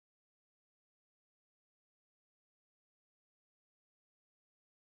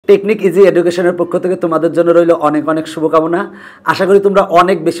Technique easy এডুকেশনের পক্ষ থেকে তোমাদের জন্য রইল অনেক অনেক শুভকামনা। আশা করি তোমরা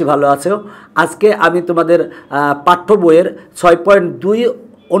অনেক বেশি ভালো আছো। আজকে আমি তোমাদের পাঠ্য বইয়ের 6.2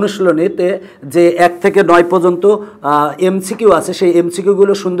 অনুশীলনীতে যে 1 থেকে 9 পর্যন্ত এমসিকিউ আছে, সেই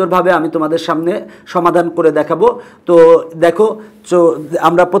এমসিকিউগুলো সুন্দরভাবে আমি তোমাদের সামনে সমাধান করে দেখাবো। তো দেখো,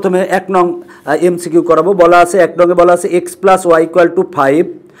 আমরা প্রথমে 1 নং এমসিকিউ করাবো। বলা আছে 1 নংয়ে বলা আছে x + y = 5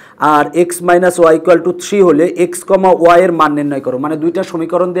 আর x - y = 3 হলে x, y এর মান নির্ণয় করো। মানে দুইটা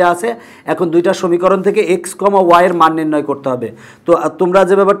সমীকরণ দেওয়া আছে, এখন দুইটা সমীকরণ থেকে x, y এর মান নির্ণয় করতে হবে। তো তোমরা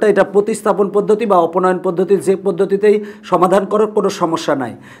যে ব্যাপারটা, এটা প্রতিস্থাপন পদ্ধতি বা অপনয়ন পদ্ধতি, যে পদ্ধতিতেই সমাধান করো কোনো সমস্যা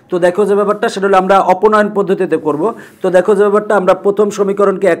নাই। তো দেখো যে ব্যাপারটা, সেটা হলো আমরা অপনয়ন পদ্ধতিতে করব। তো দেখো যে ব্যাপারটা, আমরা প্রথম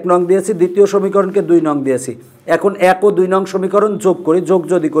সমীকরণকে 1 নং দিয়েছি, দ্বিতীয় সমীকরণকে 2 নং দিয়েছি। এখন 1 ও 2 নং সমীকরণ যোগ করি। যোগ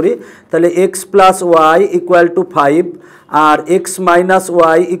যদি করি তাহলে x + y = 5 আর x - y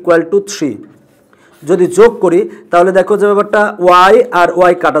 = 3 যদি যোগ করি তাহলে দেখো যে ব্যাপারটা, y আর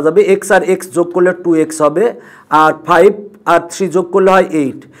y কাটা যাবে, x আর x যোগ করলে 2x হবে, আর 5 আর 3 যোগ করলে হয়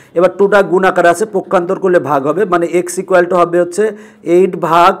 8। এবার 2টা গুণ আকারে আছে, পক্ষান্তর করলে ভাগ হবে, মানে x = হবে হচ্ছে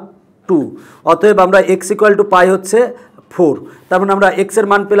 8/2। অতএব আমরা x = পাই হচ্ছে 4। তার মানে আমরা x এর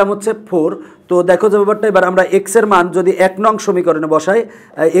মান পেলাম হচ্ছে 4। তো দেখো যে ব্যাপারটা, এবার আমরা x এর মান যদি 1 নং সমীকরণে বসাই,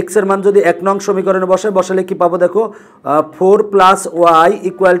 x এর মান যদি 1 নং সমীকরণে বসালে কি পাবো? দেখো 4 + y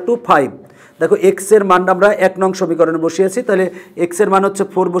 = 5। দেখো x এর মান আমরা 1 নং সমীকরণে বসিয়েছি, তাহলে x এর মান হচ্ছে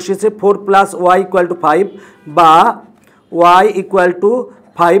 4 বসিয়েছে। 4 + y = 5 বা y =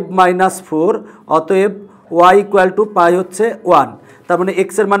 5 - 4, অতএব y = পাই হচ্ছে 1। তার মানে x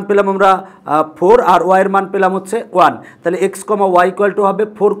এর মান পেলাম আমরা 4 আর y এর মান পেলাম হচ্ছে 1। তাহলে x, y = হবে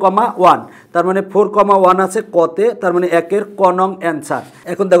 4, 1। তার মানে 4, 1 আছে কতে, তার মানে 1 এর ক নং অ্যান্সার।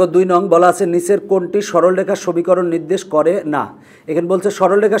 এখন দেখো 2 নং বলা আছে নিচের কোনটি সরলরেখার সমীকরণ নির্দেশ করে না। এখানে বলছে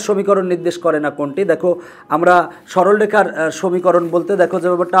সরলরেখার সমীকরণ নির্দেশ করে না কোনটি। দেখো আমরা সরলরেখার সমীকরণ বলতে, দেখো যে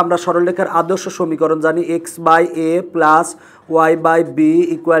ব্যাপারটা, আমরা সরলরেখার আদর্শ সমীকরণ জানি x/a + y/b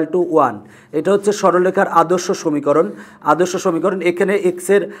 = 1। এটা হচ্ছে সরলরেখার আদর্শ সমীকরণ। আদর্শ সমীকরণ, এখানে x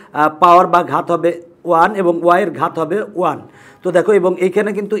এর পাওয়ার বা ঘাত হবে 1 এবং y এর ঘাত হবে 1। তো দেখো, এবং এইখানে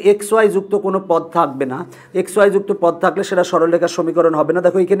কিন্তু xy যুক্ত কোনো পদ থাকবে না। xy যুক্ত পদ থাকলে সেটা সরলরেখার সমীকরণ হবে না।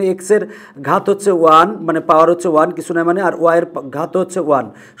 দেখো এখানে x এর ঘাত হচ্ছে 1, মানে পাওয়ার হচ্ছে 1, কিছু নয় মানে, আর y এর ঘাত হচ্ছে 1।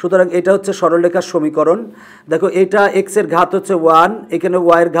 সুতরাং এটা হচ্ছে সরলরেখার সমীকরণ। দেখো এটা x এর ঘাত হচ্ছে 1, এখানে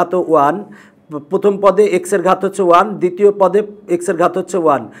y এর ঘাতও 1। প্রথম পদে x এর ঘাত হচ্ছে 1, দ্বিতীয় পদে x এর ঘাত হচ্ছে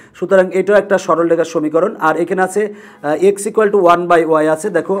 1। সুতরাং এটাও একটা সরলরেখার সমীকরণ। আর এখানে আছে x = 1/y আছে।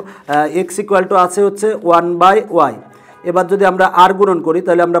 দেখো x = আছে হচ্ছে 1/y। এবার যদি আমরা আর গুণন করি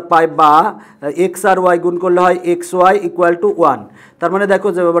তাহলে আমরা পাই, বা x আর y গুণ করলে হয় xy = 1। তার মানে দেখো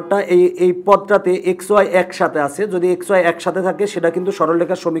যে ব্যাপারটা, এই পদটাতে xy একসাথে আছে। যদি xy একসাথে থাকে সেটা কিন্তু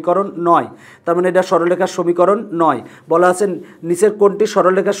সরলরেখার সমীকরণ নয়। তার মানে এটা সরলরেখার সমীকরণ নয়। বলা আছে নিচের কোনটি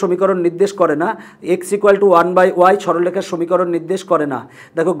সরলরেখার সমীকরণ নির্দেশ করে না। x = 1/y সরলরেখার সমীকরণ নির্দেশ করে না।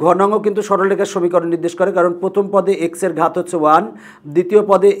 দেখো ঘ নংও কিন্তু সরলরেখার সমীকরণ নির্দেশ করে, কারণ প্রথম পদে x এর ঘাত হচ্ছে 1, দ্বিতীয়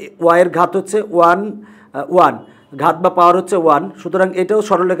পদে y এর ঘাত হচ্ছে 1, ঘাত বা পাওয়ার হচ্ছে 1। সুতরাং এটাও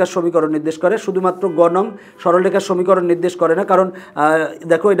সরলরেখার সমীকরণ নির্দেশ করে। শুধুমাত্র গ নং সরলরেখার সমীকরণ নির্দেশ করে না, কারণ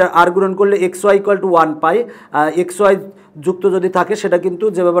দেখো এটা আর গুণন করলে xy = 1 পাই। xy যুক্ত যদি থাকে সেটা কিন্তু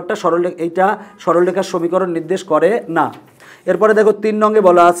যে ব্যাপারটা, এইটা সরলরেখার সমীকরণ নির্দেশ করে না। এরপরে দেখো 3 নংয়ে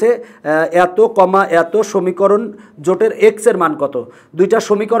বলা আছে এত, এত সমীকরণ জোটের x এর মান কত। দুইটা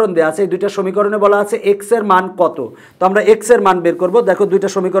সমীকরণ দেওয়া আছে, এই দুইটা সমীকরণে বলা আছে x এর মান কত। তো আমরা x এর মান বের করব। দেখো দুইটা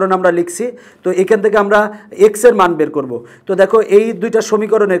সমীকরণ আমরা লিখছি, তো এখান থেকে আমরা x এর মান বের করব। তো দেখো এই দুইটা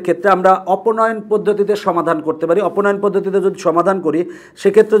সমীকরণের ক্ষেত্রে আমরা অপনয়ন পদ্ধতিতে সমাধান করতে পারি। অপনয়ন পদ্ধতিতে যদি সমাধান করি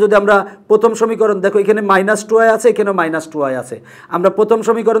সেক্ষেত্রে যদি আমরা প্রথম সমীকরণ, দেখো এখানে -2y আছে, এখানেও -2y আছে। আমরা প্রথম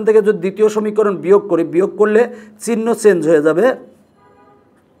সমীকরণ থেকে যদি দ্বিতীয় সমীকরণ বিয়োগ করি, বিয়োগ করলে চিহ্ন চেঞ্জ হয়ে যাবে।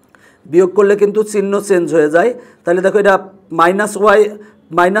 বিয়োগ করলে কিন্তু চিহ্ন চেঞ্জ হয়ে যায়। তাহলে দেখো এটা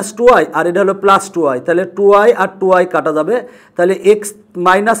 -2y আর এটা হলো +2y, তাহলে 2y আর 2y কাটা যাবে। তাহলে x -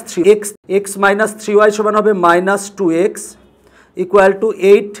 3y সমান হবে -2x =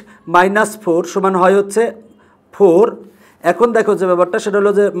 8 - 4 সমান হয় হচ্ছে 4। এখন দেখো যে ব্যাপারটা, সেটা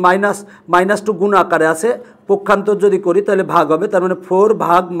হলো যে -2 গুণ আকারে আছে, পক্ষান্তর যদি করি তাহলে ভাগ হবে। তার মানে 4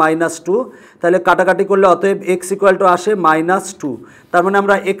 ভাগ -2, তাহলে কাটাকাটি করলে অতএব x = আসে -2। তার মানে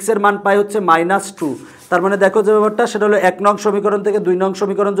আমরা x এর মান পাই হচ্ছে -2। তার মানে দেখো যে ব্যাপারটা, সেটা হলো 1 নং সমীকরণ থেকে 2 নং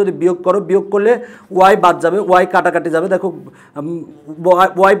সমীকরণ যদি বিয়োগ করো, বিয়োগ করলে y বাদ যাবে, y কাটাকাটি যাবে। দেখো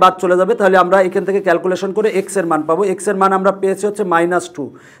y বাদ চলে যাবে, তাহলে আমরা এখান থেকে ক্যালকুলেশন করে x এর মান পাবো। x এর মান আমরা পেয়েছি হচ্ছে -2।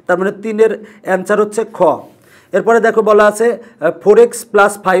 তার মানে 3 এর অ্যান্সার হচ্ছে খ। এরপরে দেখো বলা আছে 4x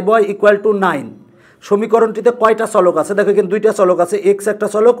 + 5y = 9। সমীকরণটিতে কয়টা চলক আছে? দেখো এখানে দুইটা চলক আছে, x একটা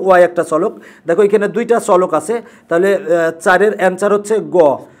চলক, y একটা চলক। দেখো এখানে দুইটা চলক আছে, তাহলে 4 এর অ্যান্সার হচ্ছে গ।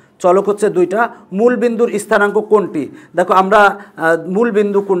 চলক হচ্ছে দুইটা, মূল বিন্দুর স্থানাঙ্ক কোনটি? দেখো আমরা মূল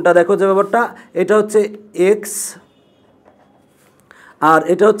বিন্দু কোনটা দেখো যে ব্যাপারটা, এটা হচ্ছে এক্স আর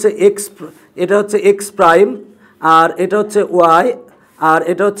এটা হচ্ছে এক্স প্রাইম আর এটা হচ্ছে ওয়াই আর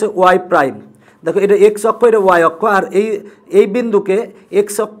এটা হচ্ছে ওয়াই প্রাইম। দেখো এটা এক্স অক্ষ, এটা ওয়াই অক্ষ, আর এই বিন্দুকে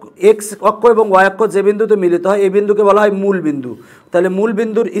এক্স অক্ষ এবং ওয়াই অক্ষ যে বিন্দুতে মিলিত হয় এই বিন্দুকে বলা হয় মূল বিন্দু। তাহলে মূল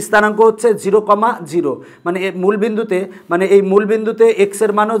বিন্দুর স্থানাঙ্ক হচ্ছে 0,0, মানে এই মূল বিন্দুতে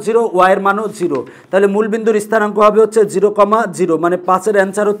এক্সের মানও 0, ওয়াইয়ের মানও 0। তাহলে মূল বিন্দুর স্থানাঙ্ক হবে হচ্ছে 0,0, মানে 5-এর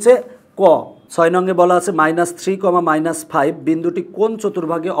অ্যান্সার হচ্ছে ক। 6 নঙ্গে বলা আছে -3, -5 বিন্দুটি কোন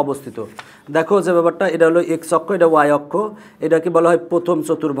চতুর্ভাগে অবস্থিত? দেখো যে ব্যাপারটা, এটা হলো এক্স অক্ষ, এটা ওয়াই অক্ষ, এটাকে বলা হয় প্রথম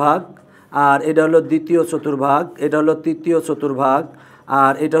চতুর্ভাগ, আর এটা হলো দ্বিতীয় চতুর্ভাগ, এটা হলো তৃতীয় চতুর্ভাগ,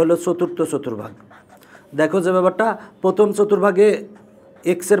 আর এটা হলো চতুর্থ চতুর্ভাগ। দেখো যে ব্যাপারটা, প্রথম চতুর্ভাগে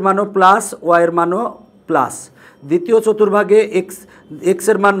এক্সের মানও প্লাস, ওয়াইয়ের মানও প্লাস। দ্বিতীয় চতুর্ভাগে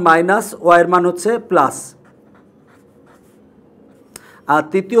এক্সের মান মাইনাস, ওয়াইয়ের মান হচ্ছে প্লাস। আর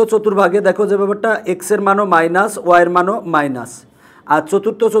তৃতীয় চতুর্ভাগে দেখো যে ব্যাপারটা, এক্সের মানও মাইনাস, ওয়াইয়ের মানও মাইনাস। আর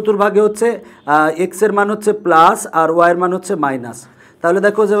চতুর্থ চতুর্ভাগে হচ্ছে এক্সের মান হচ্ছে প্লাস আর ওয়াইয়ের মান হচ্ছে মাইনাস। তাহলে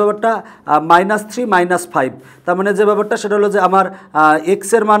দেখো যে ব্যাপারটা -3 -5, তার মানে যে ব্যাপারটা সেটা হলো যে আমার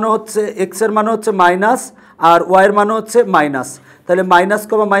এক্সের মানও হচ্ছে মাইনাস আর ওয়াইয়ের মানও হচ্ছে মাইনাস। তাহলে মাইনাস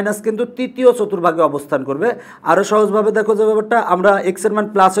কমা মাইনাস কিন্তু তৃতীয় চতুর্ভাগে অবস্থান করবে। আরও সহজভাবে দেখো যে ব্যাপারটা, আমরা এক্সের মান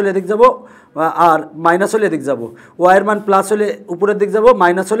প্লাস হলে এদিক যাব আর মাইনাস হলে এদিক যাব, ওয়াইয়ের মান প্লাস হলে উপরের দিক যাব,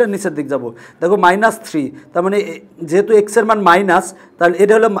 মাইনাস হলে নিচের দিক যাব। দেখো -3, তার মানে যেহেতু এক্সের মান মাইনাস, তাহলে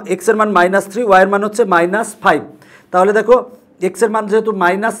এটা হলো এক্সের মান -3, ওয়াইয়ের মান হচ্ছে -5। তাহলে দেখো এক্সের মান যেহেতু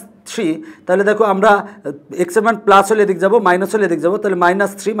 -3, তাহলে দেখো আমরা এক্সের মান প্লাস হলে এদিক যাব, মাইনাস হলে এদিক যাব, তাহলে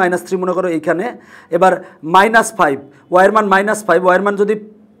 -3 মনে করো এইখানে। এবার -5, ওয়াইয়ের মান -5, ওয়াইয়ের মান যদি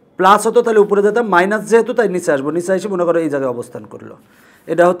প্লাস হতো তাহলে উপরে যেতাম, মাইনাস যেহেতু তাই নিচে আসবো, নিচে এসে মনে করো এই জায়গায় অবস্থান করলো,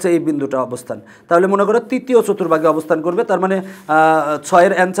 এটা হচ্ছে এই বিন্দুটা অবস্থান। তাহলে মনে করো তৃতীয় চতুর্ভাগে অবস্থান করবে। তার মানে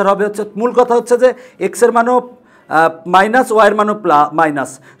 6-এর অ্যান্সার হবে হচ্ছে, মূল কথা হচ্ছে যে এক্সের মানও মাইনাস, ওয়াইয়ের মানও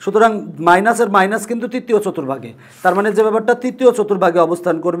মাইনাস, সুতরাং মাইনাস আর মাইনাস কিন্তু তৃতীয় চতুর্ভাগে, তার মানে যে ব্যাপারটা তৃতীয় চতুর্ভাগে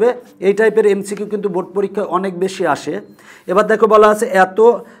অবস্থান করবে। এই টাইপের এমসিকিউ কিন্তু বোর্ড পরীক্ষায় অনেক বেশি আসে। এবার দেখো বলা আছে, এত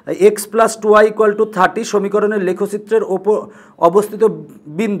x + 2y = 30 সমীকরণের লেখচিত্রের ওপর অবস্থিত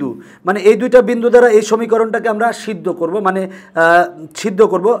বিন্দু, মানে এই দুইটা বিন্দু দ্বারা এই সমীকরণটাকে আমরা সিদ্ধ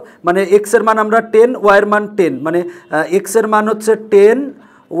করব, মানে এক্সের মান আমরা 10, ওয়াইয়ের মান 10, মানে এক্সের মান হচ্ছে 10,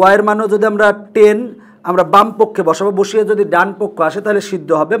 ওয়াইয়ের মানও যদি আমরা 10 আমরা বাম পক্ষে বসাবো, বসিয়ে যদি ডান পক্ষ আসে তাহলে সিদ্ধ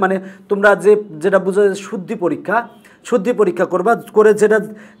হবে। মানে তোমরা যেটা বুঝো শুদ্ধি পরীক্ষা করবা, করে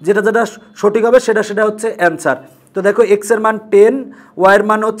যেটা সঠিক হবে সেটা হচ্ছে অ্যান্সার। তো দেখো এক্সের মান 10, ওয়াইয়ের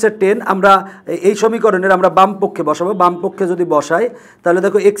মান হচ্ছে 10, আমরা এই সমীকরণের আমরা বাম পক্ষে বসাবো। বাম পক্ষে যদি বসাই তাহলে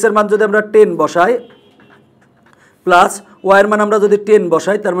দেখো এক্সের মান যদি আমরা 10 বসাই প্লাস ওয়াইয়ের মান আমরা যদি 10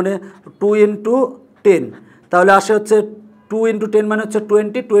 বসাই, তার মানে 2 × 10, তাহলে আসে হচ্ছে 2 × 10 মানে হচ্ছে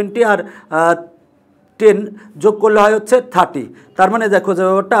 20 আর 10 যোগ করলে হয় হচ্ছে 30। তার মানে দেখো যে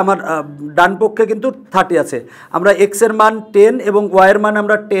ব্যাপারটা আমার ডান পক্ষে কিন্তু 30 আছে। আমরা এক্সের মান 10 এবং ওয়াইয়ের মান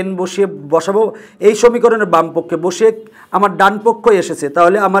আমরা 10 বসাবো এই সমীকরণের বাম পক্ষে, বসিয়ে আমার ডান পক্ষই এসেছে,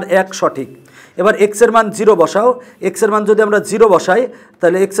 তাহলে আমার 1 সঠিক। এবার এক্সের মান 0 বসাও, এক্সের মান যদি আমরা 0 বসাই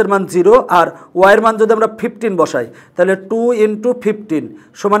তাহলে এক্সের মান 0, আর ওয়াইয়ের মান যদি আমরা 15 বসাই তাহলে 2 × 15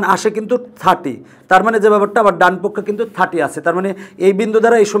 সমান আসে কিন্তু 30। তার মানে যে ব্যাপারটা আমার ডান পক্ষে কিন্তু 30 আছে, তার মানে এই বিন্দু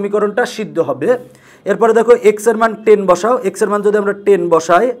দ্বারা এই সমীকরণটা সিদ্ধ হবে। এরপরে দেখো এক্সের মান 10 বসাও, এক্সের মান যদি আমরা 10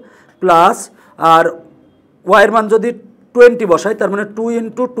 বসাই প্লাস আর ওয়াইয়ের মান যদি 20 বসাই, তার মানে 2 ×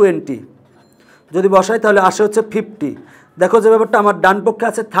 20 যদি বসাই তাহলে আসে হচ্ছে 50। দেখো যে ব্যাপারটা আমার ডান পক্ষে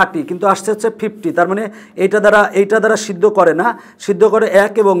আছে 30 কিন্তু আসছে হচ্ছে 50, তার মানে এইটা দ্বারা সিদ্ধ করে না, সিদ্ধ করে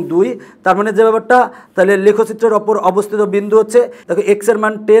 1 এবং 2। তার মানে যে ব্যাপারটা, তাহলে লেখচিত্রের ওপর অবস্থিত বিন্দু হচ্ছে, দেখো এক্সের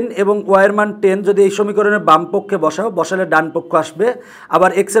মান 10 এবং ওয়াইয়ের মান 10 যদি এই সমীকরণের বাম পক্ষে বসালে ডান পক্ষ আসবে।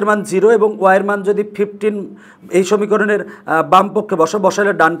 আবার এক্সের মান 0 এবং ওয়াইয়ের মান যদি 15 এই সমীকরণের বাম পক্ষে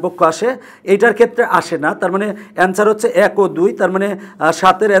বসালে ডান পক্ষ আসে, এইটার ক্ষেত্রে আসে না। তার মানে অ্যান্সার হচ্ছে 1 ও 2, তার মানে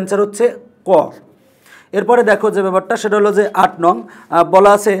 7-এর অ্যান্সার হচ্ছে ক। এরপরে দেখো যে ব্যাপারটা সেটা হলো যে 8 নং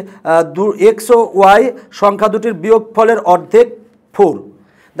বলা আছে এক্স ও ওয়াই সংখ্যা দুটির বিয়োগফলের অর্ধেক 4।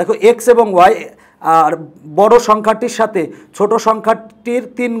 দেখো এক্স এবং ওয়াই আর বড় সংখ্যাটির সাথে ছোট সংখ্যাটির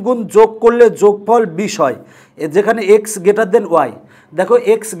 3 গুণ যোগ করলে যোগফল 20 হয়, যেখানে এক্স গ্রেটার দেন ওয়াই। দেখো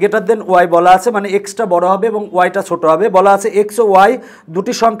এক্স গ্রেটার দেন ওয়াই বলা আছে, মানে এক্সটা বড় হবে এবং ওয়াইটা ছোট হবে। বলা আছে এক্স ও ওয়াই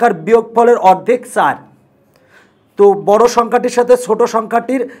দুটি সংখ্যার বিয়োগফলের অর্ধেক 4। তো বড় সংখ্যাটির সাথে ছোট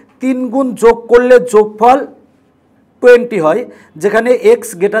সংখ্যাটির 3 গুণ যোগ করলে যোগফল 20 হয়, যেখানে এক্স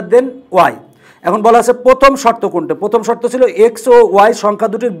গ্রেটার দেন ওয়াই। এখন বলা আছে প্রথম শর্ত কোনটা? প্রথম শর্ত ছিল এক্স ও ওয়াই সংখ্যা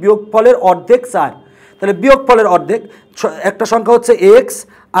দুটির বিয়োগফলের অর্ধেক 4। তাহলে বিয়োগফলের অর্ধেক, একটা সংখ্যা হচ্ছে এক্স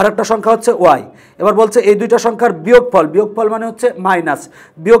আর একটা সংখ্যা হচ্ছে ওয়াই। এবার বলছে এই দুইটা সংখ্যার বিয়োগফল, বিয়োগফল মানে হচ্ছে মাইনাস,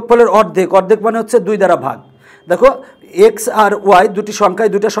 বিয়োগফলের অর্ধেক, অর্ধেক মানে হচ্ছে 2 দ্বারা ভাগ। দেখো এক্স আর ওয়াই দুটি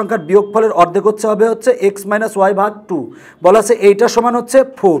সংখ্যায়, দুইটা সংখ্যার বিয়োগফলের অর্ধেক হবে এক্স মাইনাস ওয়াই ভাগ 2, বলা আছে এইটা সমান হচ্ছে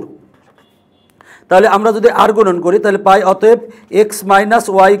 4। তাহলে আমরা যদি আর গুণন করি তাহলে পাই অতএব x minus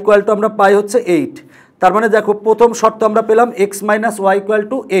Y equal to আমরা পাই হচ্ছে 8। তার মানে দেখো প্রথম শর্ত আমরা পেলাম x minus Y equal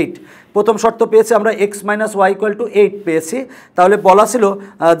to 8, প্রথম শর্ত পেয়েছি আমরা x minus Y equal to 8 পেয়েছি। তাহলে বলা ছিল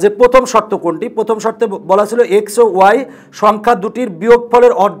যে প্রথম শর্ত কোনটি, প্রথম শর্তে বলা ছিল এক্স ও ওয়াই সংখ্যা দুটির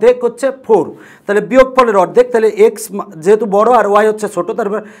বিয়োগফলের অর্ধেক হচ্ছে 4। তাহলে বিয়োগফলের অর্ধেক, তাহলে এক্স যেহেতু বড় আর ওয়াই হচ্ছে ছোটো,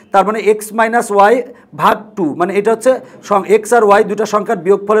 তার মানে এক্স মাইনাস ওয়াই ভাগ 2, মানে এটা হচ্ছে এক্স আর ওয়াই দুটা সংখ্যার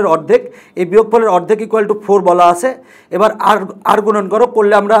বিয়োগফলের অর্ধেক, এই বিয়োগফলের অর্ধেক ইকুয়াল টু 4 বলা আছে। এবার আর গুণন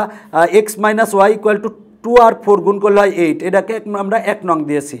করলে আমরা x minus Y equal to 2 আর 4 গুণ করলে হয় 8, এটাকে আমরা 1 নং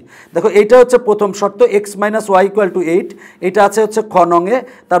দিয়েছি। দেখো এইটা হচ্ছে প্রথম শর্ত x minus Y equal to 8, এটা আছে হচ্ছে খ নংয়ে,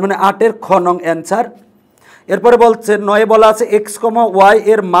 তার মানে 8-এর খ নং অ্যান্সার। এরপরে বলছে 9 বলা আছে এক্স কমা ওয়াই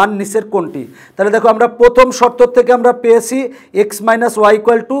এর মান নিচের কোনটি। তাহলে দেখো আমরা প্রথম শর্ত থেকে আমরা পেয়েছি x minus Y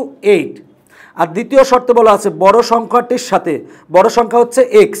equal to 8, আর দ্বিতীয় শর্ত বলা আছে বড় সংখ্যাটির সাথে, বড় সংখ্যা হচ্ছে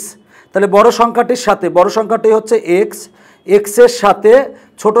এক্স, তাহলে বড় সংখ্যাটির সাথে, বড় সংখ্যাটি হচ্ছে এক্স, এক্সের সাথে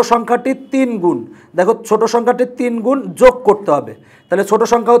ছোট সংখ্যাটি 3 গুণ, দেখো ছোট সংখ্যাটি 3 গুণ যোগ করতে হবে। তাহলে ছোট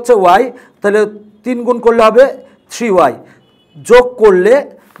সংখ্যা হচ্ছে ওয়াই, তাহলে 3 গুণ করলে হবে 3y, যোগ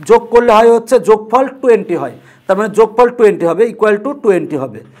করলে হয় হচ্ছে যোগফল 20 হয়, তার মানে যোগফল 20 হবে ইকুয়াল টু 20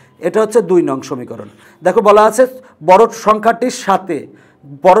 হবে। এটা হচ্ছে 2 নং সমীকরণ। দেখো বলা আছে বড় সংখ্যাটির সাথে,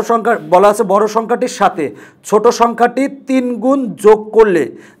 বড় সংখ্যা বলা আছে বড় সংখ্যাটির সাথে ছোট সংখ্যাটি 3 গুণ যোগ করলে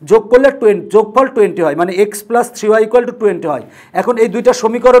যোগফল 20 হয়, মানে x plus 3y equal to 20 হয়। এখন এই দুইটা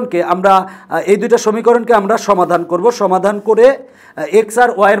সমীকরণকে আমরা সমাধান করব, সমাধান করে এক্স আর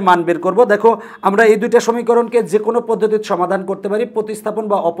ওয়াইয়ের মান বের করব। দেখো আমরা এই দুইটা সমীকরণকে যে কোনো পদ্ধতিতে সমাধান করতে পারি, প্রতিস্থাপন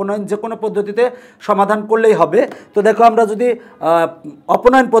বা অপনয়ন যে কোনো পদ্ধতিতে সমাধান করলেই হবে। তো দেখো আমরা যদি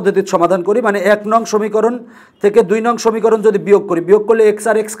অপনয়ন পদ্ধতির সমাধান করি, মানে 1 নং সমীকরণ থেকে 2 নং সমীকরণ যদি বিয়োগ করলে এক্স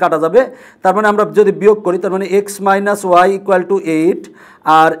আর এক্স কাটা যাবে, তার মানে আমরা যদি বিয়োগ করি তার মানে x minus Y equal to 8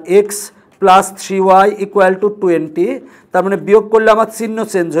 R x plus 3y equal to 20, তার মানে বিয়োগ করলে আমার চিহ্ন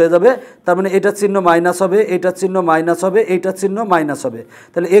চেঞ্জ হয়ে যাবে, তার মানে এটা চিহ্ন মাইনাস হবে, এটা চিহ্ন মাইনাস হবে, এইটা চিহ্ন মাইনাস হবে।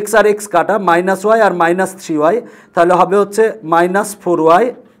 তাহলে এক্স আর এক্স কাটা, মাইনাস ওয়াই আর মাইনাস 3y, তাহলে হবে হচ্ছে মাইনাস 4y,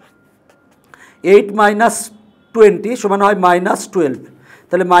 8 মাইনাস 20 সমান হয় মাইনাস 12।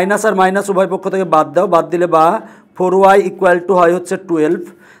 তাহলে মাইনাস আর মাইনাস উভয় পক্ষ থেকে বাদ দাও, বাদ দিলে বা 4y ইকুয়াল টু হয় হচ্ছে 12।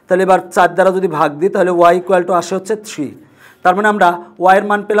 তাহলে এবার 4 দ্বারা যদি ভাগ দিই তাহলে y ইকুয়াল টু আসে হচ্ছে 3। তার মানে আমরা ওয়াইয়ের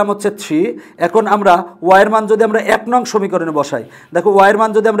মান পেলাম হচ্ছে 3। এখন আমরা ওয়াইয়ের মান যদি আমরা 1 নং সমীকরণে বসাই, দেখো ওয়াইয়ের মান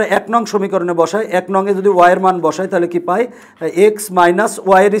যদি আমরা 1 নং সমীকরণে বসাই, 1 নংয়ে যদি ওয়াইয়ের মান বসাই তাহলে কি পাই, এক্স মাইনাস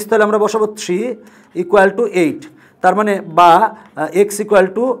ওয়াইয়ের স্থলে আমরা বসাবো 3 ইকুয়াল টু 8, তার মানে বা এক্স ইকুয়াল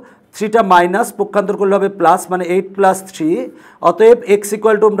টু 3টা মাইনাস পক্ষান্তর করলে হবে প্লাস, মানে 8 প্লাস 3, অতএব এক্স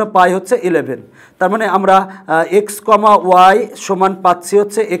ইকুয়াল টু আমরা পাই হচ্ছে 11। তার মানে আমরা এক্স কমা ওয়াই সমান পাচ্ছি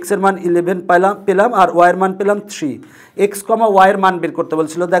হচ্ছে এক্সের মান 11 পেলাম আর ওয়াইয়ের মান পেলাম 3। এক্স কমা ওয়াইয়ের মান বের করতে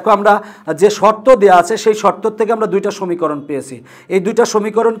বলছিল। দেখো আমরা যে শর্ত দেওয়া আছে সেই শর্ত থেকে আমরা দুইটা সমীকরণ পেয়েছি, এই দুইটা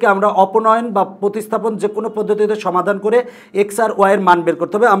সমীকরণকে আমরা অপনয়ন বা প্রতিস্থাপন যে কোনো পদ্ধতিতে সমাধান করে এক্স আর ওয়াইয়ের মান বের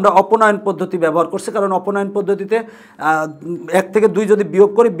করতে হবে। আমরা অপনয়ন পদ্ধতি ব্যবহার করছি, কারণ অপনয়ন পদ্ধতিতে 1 থেকে 2 যদি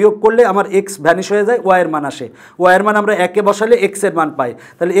বিয়োগ করলে আমার এক্স ভ্যানিশ হয়ে যায়, ওয়াইয়ের মান আসে, ওয়াইয়ের মান আমরা 1-এ বসালে এক্সের মান পাই।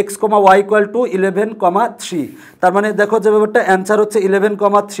 তাহলে x comma Y equal to 11,3, তার মানে দেখো যে ব্যাপারটা অ্যান্সার হচ্ছে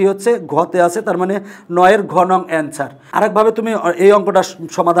 11,3 হচ্ছে ঘতে আছে, তার মানে 9-এর ঘ নং অ্যান্সার। আরেকভাবে তুমি এই অঙ্কটা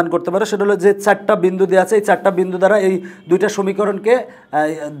সমাধান করতে পারো, সেটা হলো যে 4টা বিন্দু দেওয়া আছে, এই 4টা বিন্দু দ্বারা এই দুইটা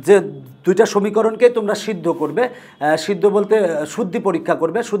সমীকরণকে তোমরা সিদ্ধ করবে। সিদ্ধ বলতে শুদ্ধি পরীক্ষা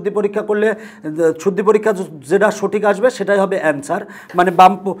করবে, শুদ্ধি পরীক্ষা যেটা সঠিক আসবে সেটাই হবে অ্যান্সার। মানে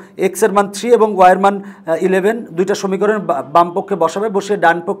এক্সের মান 3 এবং ওয়াইয়ের মান 11, দুইটা সমীকরণ বাম পক্ষে বসাবে, বসে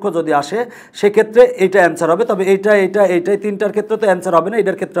ডান পক্ষ যদি আসে সেক্ষেত্রে এইটা অ্যান্সার হবে। তবে এইটাই 3টার ক্ষেত্রে তো অ্যান্সার হবে না,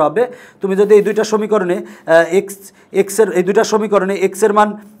 এটার ক্ষেত্রে হবে। তুমি যদি এই দুইটা সমীকরণে এক্সের মান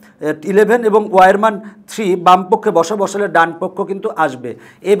 11 এবং ওয়াইয়ের মান 3 বাম পক্ষে বসালে ডান পক্ষ কিন্তু আসবে।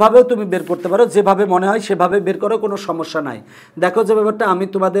 এইভাবেও তুমি বের করতে পারো, যেভাবে মনে হয় সেভাবে বের করো, কোনো সমস্যা নাই। দেখো যে ব্যাপারটা আমি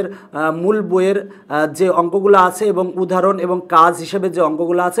তোমাদের মূল বইয়ের যে অঙ্কগুলো আছে এবং উদাহরণ এবং কাজ হিসেবে যে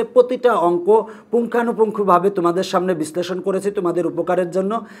অঙ্কগুলো আছে, প্রতিটা অঙ্ক পুঙ্খানুপুঙ্খভাবে তোমাদের সামনে বিশ্লেষণ করেছি তোমাদের উপকারের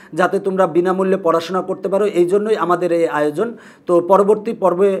জন্য, যাতে তোমরা বিনামূল্যে পড়াশোনা করতে পারো। এই জন্যই আমাদের এই আয়োজন। তো পরবর্তী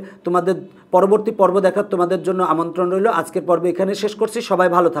পর্ব দেখার তোমাদের জন্য আমন্ত্রণ রইল। আজকের পর্বে এখানে শেষ করছি, সবাই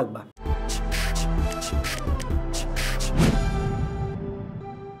ভালো থাকবা।